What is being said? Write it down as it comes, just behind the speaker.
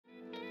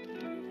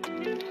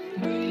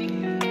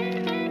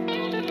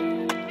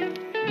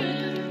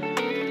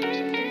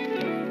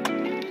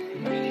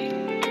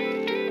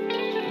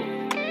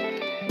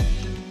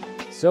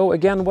So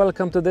again,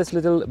 welcome to this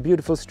little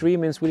beautiful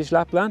stream in Swedish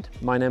Lapland.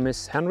 My name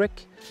is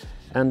Henrik,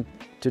 and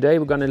today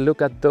we're going to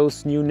look at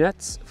those new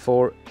nets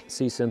for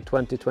season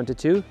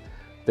 2022,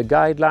 the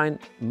Guideline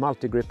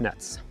Multi Grip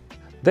nets.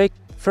 They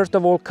first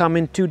of all come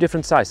in two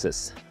different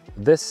sizes.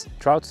 This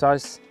trout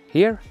size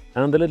here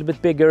and a little bit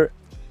bigger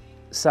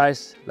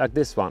size like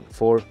this one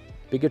for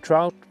bigger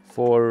trout,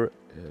 for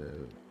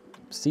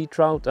sea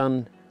trout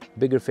and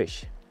bigger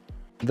fish.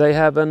 They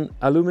have an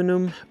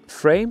aluminum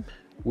frame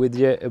with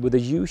a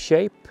U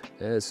shape,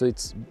 so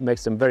it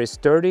makes them very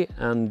sturdy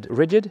and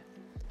rigid.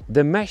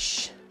 The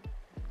mesh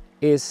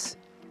is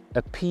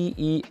a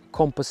PE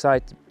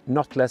composite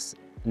knotless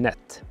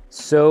net.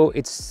 So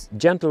it's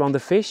gentle on the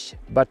fish,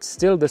 but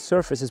still the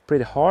surface is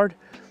pretty hard,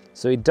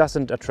 so it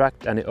doesn't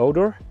attract any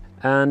odor,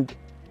 and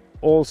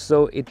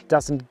also it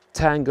doesn't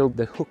tangle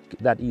the hook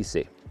that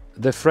easy.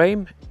 The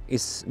frame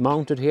is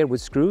mounted here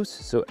with screws,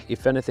 so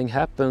if anything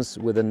happens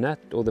with the net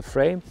or the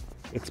frame,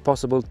 it's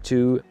possible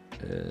to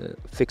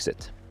fix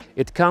it.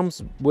 It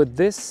comes with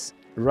this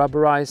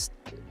rubberized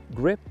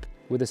grip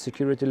with a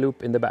security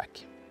loop in the back.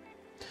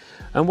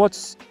 And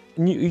what's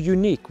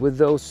unique with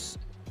those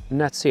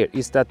nets here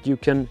is that you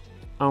can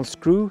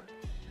unscrew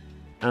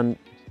and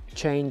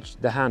change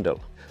the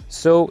handle.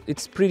 So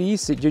it's pretty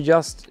easy. You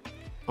just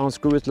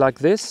unscrew it like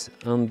this,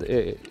 and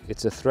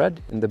it's a thread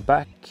in the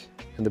back,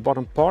 in the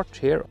bottom part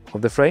here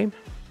of the frame.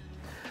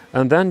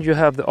 And then you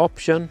have the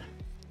option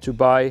to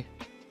buy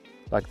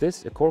like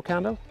this, a cork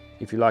handle,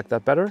 if you like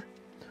that better.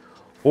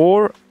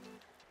 Or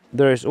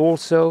there is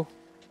also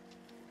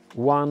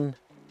one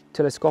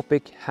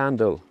telescopic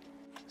handle.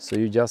 So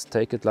you just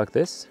take it like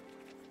this,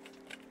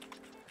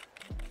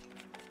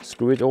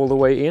 screw it all the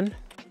way in,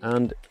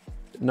 and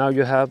now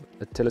you have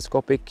a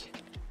telescopic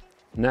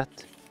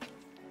net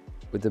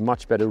with a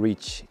much better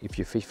reach if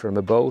you fish from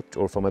a boat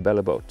or from a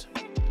belly boat.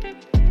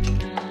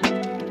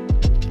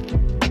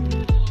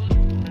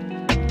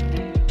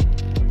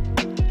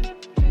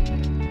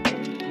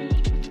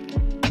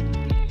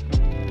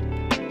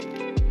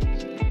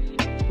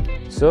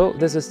 So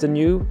this is the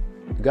new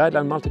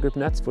Guideline Multi Grip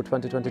nets for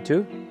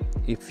 2022.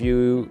 If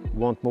you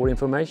want more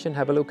information,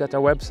 have a look at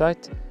our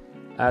website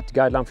at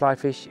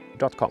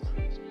guidelineflyfish.com.